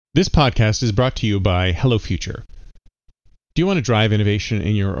This podcast is brought to you by Hello Future. Do you want to drive innovation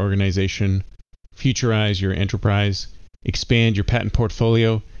in your organization, futurize your enterprise, expand your patent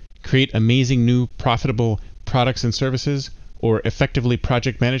portfolio, create amazing new profitable products and services, or effectively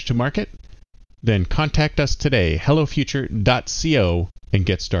project manage to market? Then contact us today, hellofuture.co, and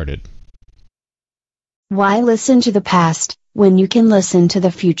get started. Why listen to the past when you can listen to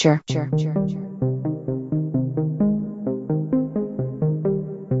the future?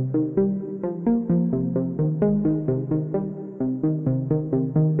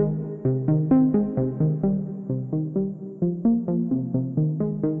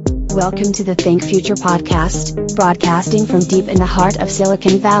 Welcome to the Think Future podcast, broadcasting from deep in the heart of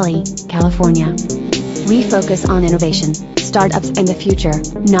Silicon Valley, California. We focus on innovation, startups, and the future,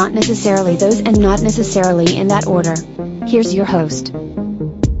 not necessarily those and not necessarily in that order. Here's your host.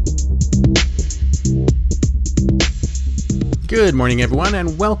 Good morning, everyone,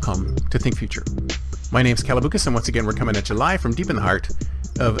 and welcome to Think Future. My name's Calabucas, and once again, we're coming at you live from deep in the heart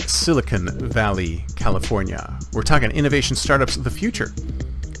of Silicon Valley, California. We're talking innovation startups of the future.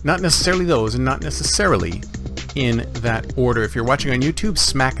 Not necessarily those, and not necessarily in that order. If you're watching on YouTube,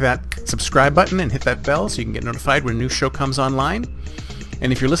 smack that subscribe button and hit that bell so you can get notified when a new show comes online.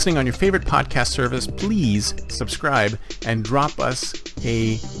 And if you're listening on your favorite podcast service, please subscribe and drop us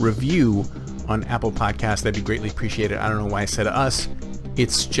a review on Apple Podcasts. That'd be greatly appreciated. I don't know why I said us.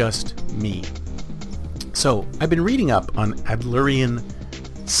 It's just me. So I've been reading up on Adlerian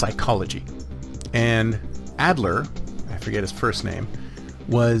psychology. And Adler, I forget his first name,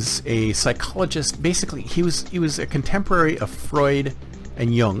 was a psychologist. Basically, he was a contemporary of Freud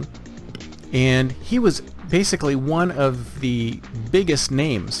and Jung, and he was basically one of the biggest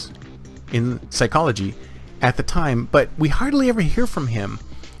names in psychology at the time, but we hardly ever hear from him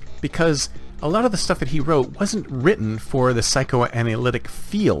because a lot of the stuff that he wrote wasn't written for the psychoanalytic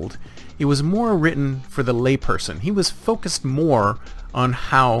field. It was more written for the layperson. He was focused more on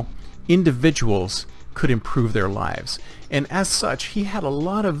how individuals could improve their lives. And as such, he had a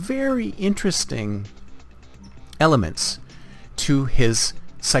lot of very interesting elements to his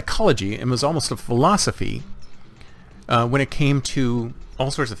psychology, and was almost a philosophy when it came to all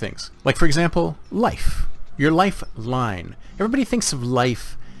sorts of things. Like, for example, life. Your lifeline. Everybody thinks of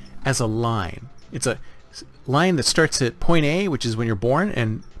life as a line. It's a line that starts at point A, which is when you're born,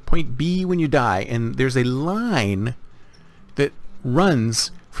 and point B when you die. And there's a line that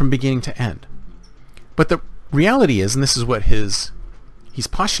runs from beginning to end. But the reality is, and this is what he's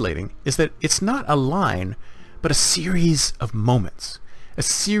postulating, is that it's not a line, but a series of moments, a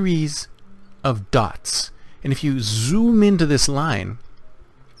series of dots. And if you zoom into this line,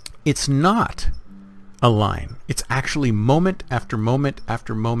 it's not a line. It's actually moment after moment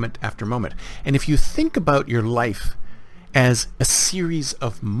after moment after moment. And if you think about your life as a series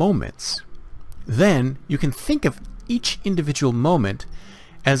of moments, then you can think of each individual moment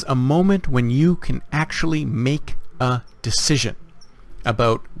as a moment when you can actually make a decision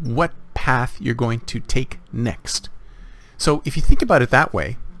about what path you're going to take next. So if you think about it that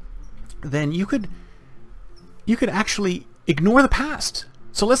way, then you could actually ignore the past.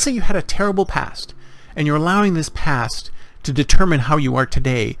 So let's say you had a terrible past, and you're allowing this past to determine how you are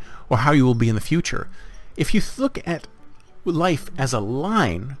today or how you will be in the future. If you look at life as a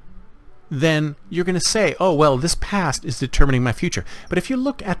line, then you're going to say, oh, well, this past is determining my future. But if you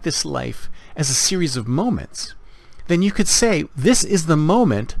look at this life as a series of moments, then you could say, this is the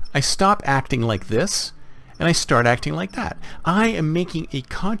moment I stop acting like this and I start acting like that. I am making a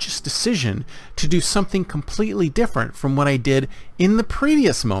conscious decision to do something completely different from what I did in the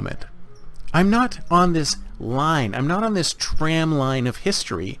previous moment. I'm not on this line. I'm not on this tram line of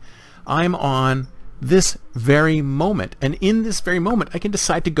history. I'm on this very moment, and in this very moment I can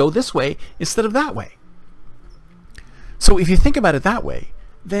decide to go this way instead of that way. So if you think about it that way,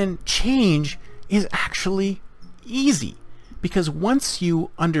 then change is actually easy, because once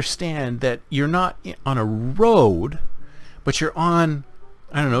you understand that you're not on a road, but you're on,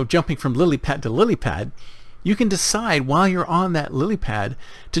 I don't know, jumping from lily pad to lily pad, you can decide while you're on that lily pad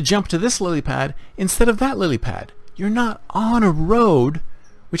to jump to this lily pad instead of that lily pad. You're not on a road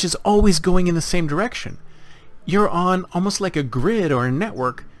which is always going in the same direction. You're on almost like a grid or a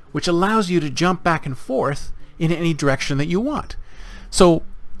network which allows you to jump back and forth in any direction that you want. So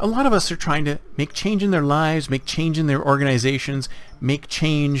a lot of us are trying to make change in their lives, make change in their organizations, make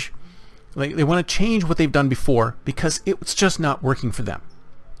change, like they want to change what they've done before because it's just not working for them,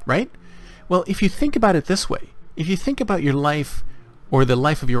 right? Well, if you think about it this way, if you think about your life or the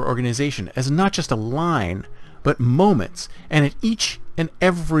life of your organization as not just a line, but moments, and at each and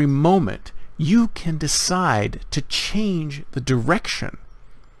every moment you can decide to change the direction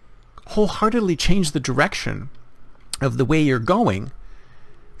wholeheartedly change the direction of the way you're going,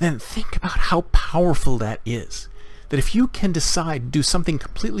 then think about how powerful that is. That if you can decide to do something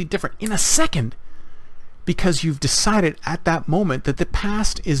completely different in a second, because you've decided at that moment that the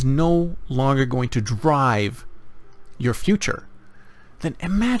past is no longer going to drive your future, then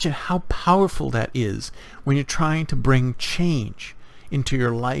imagine how powerful that is when you're trying to bring change into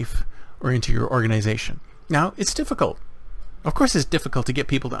your life or into your organization. Now, it's difficult. Of course, it's difficult to get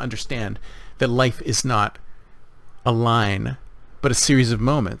people to understand that life is not a line, but a series of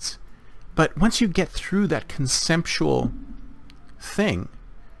moments. But once you get through that conceptual thing,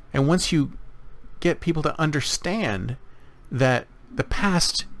 and once you get people to understand that the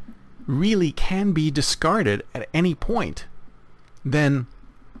past really can be discarded at any point, then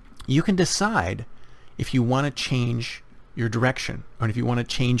you can decide if you want to change your direction or if you want to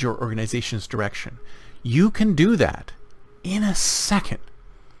change your organization's direction. You can do that in a second,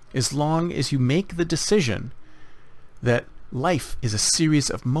 as long as you make the decision that life is a series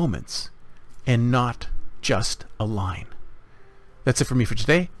of moments and not just a line. That's it for me for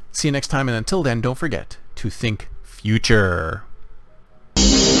today. See you next time, and until then, don't forget to think future.